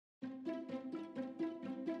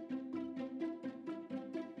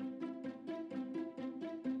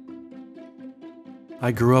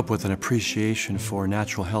I grew up with an appreciation for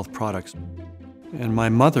natural health products. And my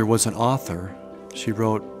mother was an author. She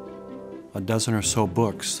wrote a dozen or so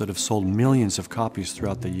books that have sold millions of copies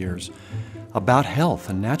throughout the years about health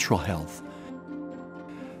and natural health.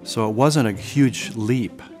 So it wasn't a huge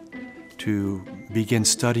leap to begin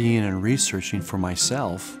studying and researching for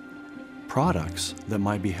myself products that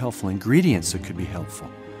might be helpful, ingredients that could be helpful.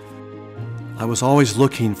 I was always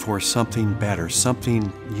looking for something better,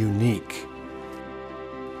 something unique.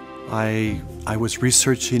 I was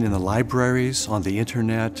researching in the libraries, on the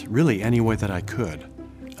internet, really any way that I could.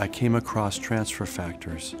 I came across transfer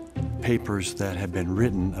factors, papers that had been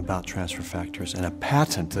written about transfer factors, and a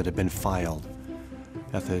patent that had been filed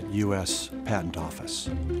at the U.S. Patent Office.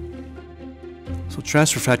 So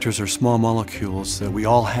transfer factors are small molecules that we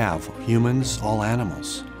all have, humans, all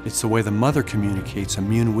animals. It's the way the mother communicates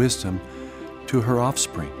immune wisdom to her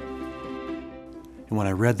offspring. And when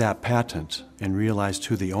I read that patent and realized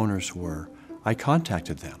who the owners were, I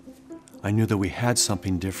contacted them. I knew that we had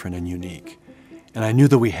something different and unique, and I knew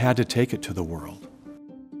that we had to take it to the world.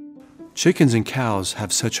 Chickens and cows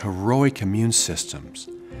have such heroic immune systems.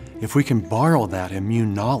 If we can borrow that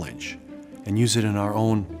immune knowledge and use it in our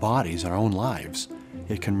own bodies, our own lives,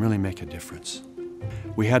 it can really make a difference.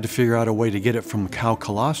 We had to figure out a way to get it from cow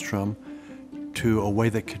colostrum to a way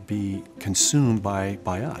that could be consumed by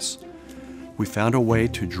us. We found a way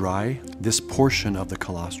to dry this portion of the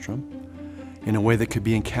colostrum in a way that could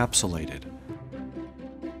be encapsulated.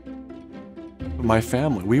 My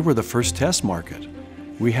family, we were the first test market.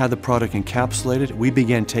 We had the product encapsulated. We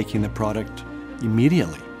began taking the product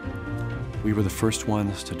immediately. We were the first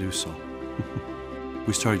ones to do so.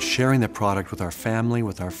 We started sharing the product with our family,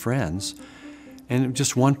 with our friends, and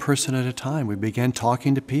just one person at a time. We began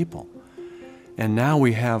talking to people. And now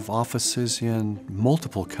we have offices in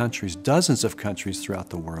multiple countries, dozens of countries throughout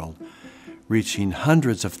the world, reaching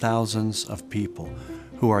hundreds of thousands of people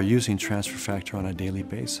who are using transfer factor on a daily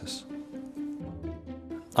basis.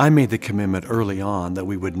 I made the commitment early on that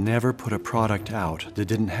we would never put a product out that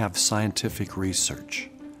didn't have scientific research.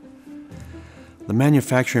 The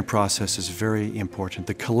manufacturing process is very important.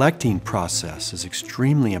 The collecting process is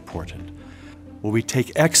extremely important. Where we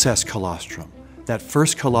take excess colostrum. That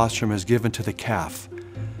first colostrum is given to the calf.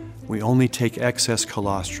 We only take excess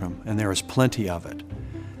colostrum, and there is plenty of it.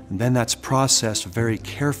 And then that's processed very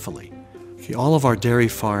carefully. Okay, all of our dairy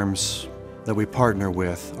farms that we partner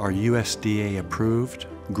with are USDA approved,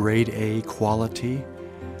 grade A quality,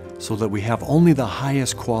 so that we have only the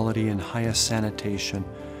highest quality and highest sanitation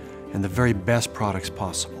and the very best products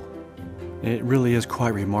possible. It really is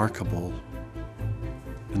quite remarkable.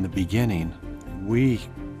 In the beginning, we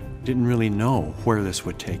didn't really know where this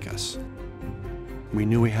would take us. We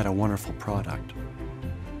knew we had a wonderful product,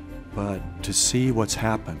 but to see what's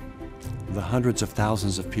happened, the hundreds of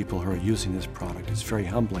thousands of people who are using this product, it's very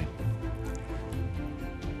humbling.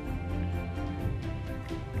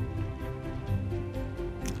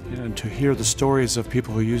 And to hear the stories of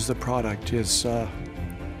people who use the product is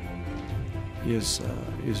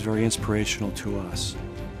very inspirational to us.